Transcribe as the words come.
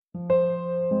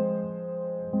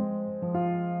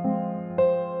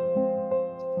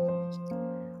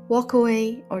Walk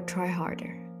away or try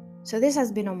harder. So, this has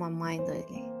been on my mind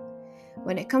lately.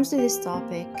 When it comes to this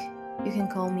topic, you can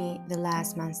call me the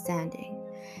last man standing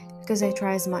because I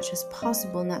try as much as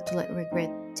possible not to let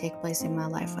regret take place in my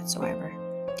life whatsoever.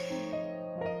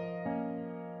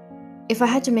 If I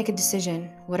had to make a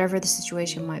decision, whatever the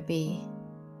situation might be,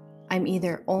 I'm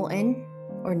either all in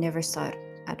or never start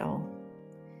at all.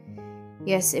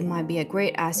 Yes, it might be a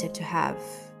great asset to have,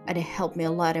 and it helped me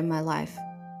a lot in my life,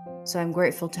 so I'm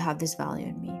grateful to have this value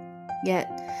in me.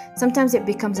 Yet, sometimes it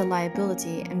becomes a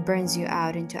liability and burns you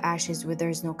out into ashes where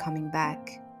there's no coming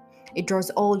back. It draws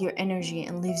all your energy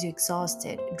and leaves you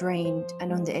exhausted, drained,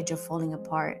 and on the edge of falling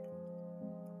apart.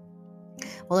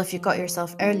 Well, if you caught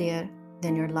yourself earlier,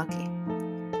 then you're lucky.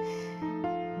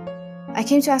 I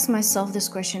came to ask myself this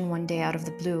question one day out of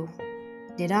the blue.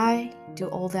 Did I do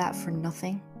all that for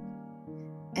nothing?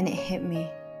 And it hit me.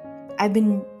 I've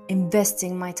been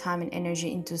investing my time and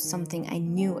energy into something I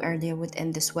knew earlier would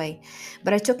end this way,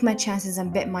 but I took my chances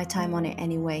and bet my time on it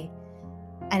anyway,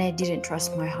 and I didn't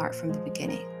trust my heart from the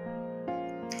beginning.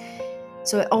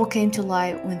 So it all came to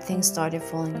light when things started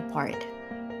falling apart.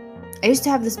 I used to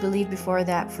have this belief before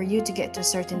that for you to get to a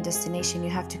certain destination, you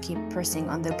have to keep pressing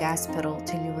on the gas pedal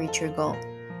till you reach your goal,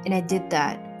 and I did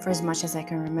that for as much as I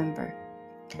can remember.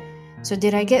 So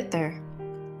did I get there?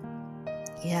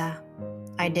 Yeah,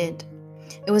 I did.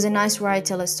 It was a nice ride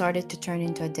till it started to turn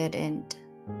into a dead end.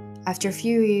 After a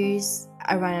few years,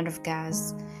 I ran out of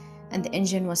gas, and the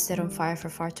engine was set on fire for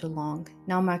far too long.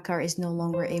 Now my car is no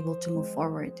longer able to move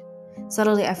forward.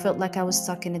 Suddenly, I felt like I was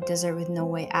stuck in a desert with no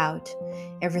way out.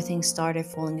 Everything started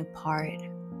falling apart.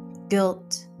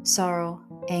 Guilt, sorrow,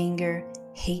 anger,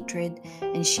 hatred,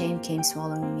 and shame came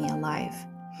swallowing me alive.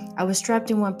 I was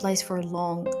trapped in one place for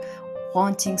long,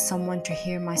 wanting someone to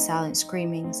hear my silent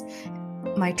screamings,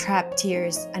 my trapped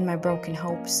tears, and my broken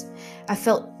hopes. I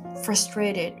felt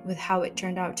frustrated with how it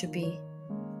turned out to be.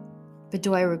 But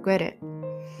do I regret it?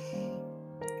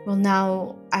 Well,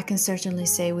 now I can certainly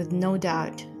say with no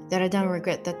doubt that I don't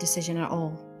regret that decision at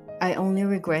all. I only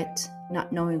regret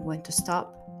not knowing when to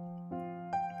stop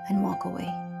and walk away.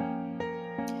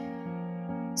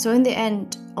 So, in the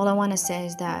end, all I want to say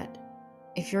is that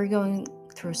if you're going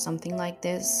through something like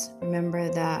this, remember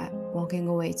that walking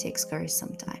away takes courage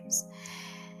sometimes.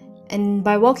 And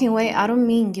by walking away, I don't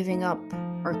mean giving up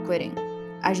or quitting.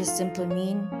 I just simply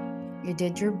mean you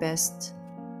did your best,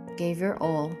 gave your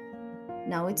all.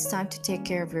 Now it's time to take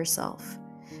care of yourself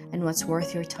and what's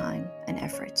worth your time and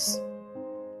efforts.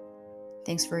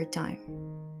 Thanks for your time,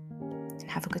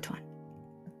 and have a good one.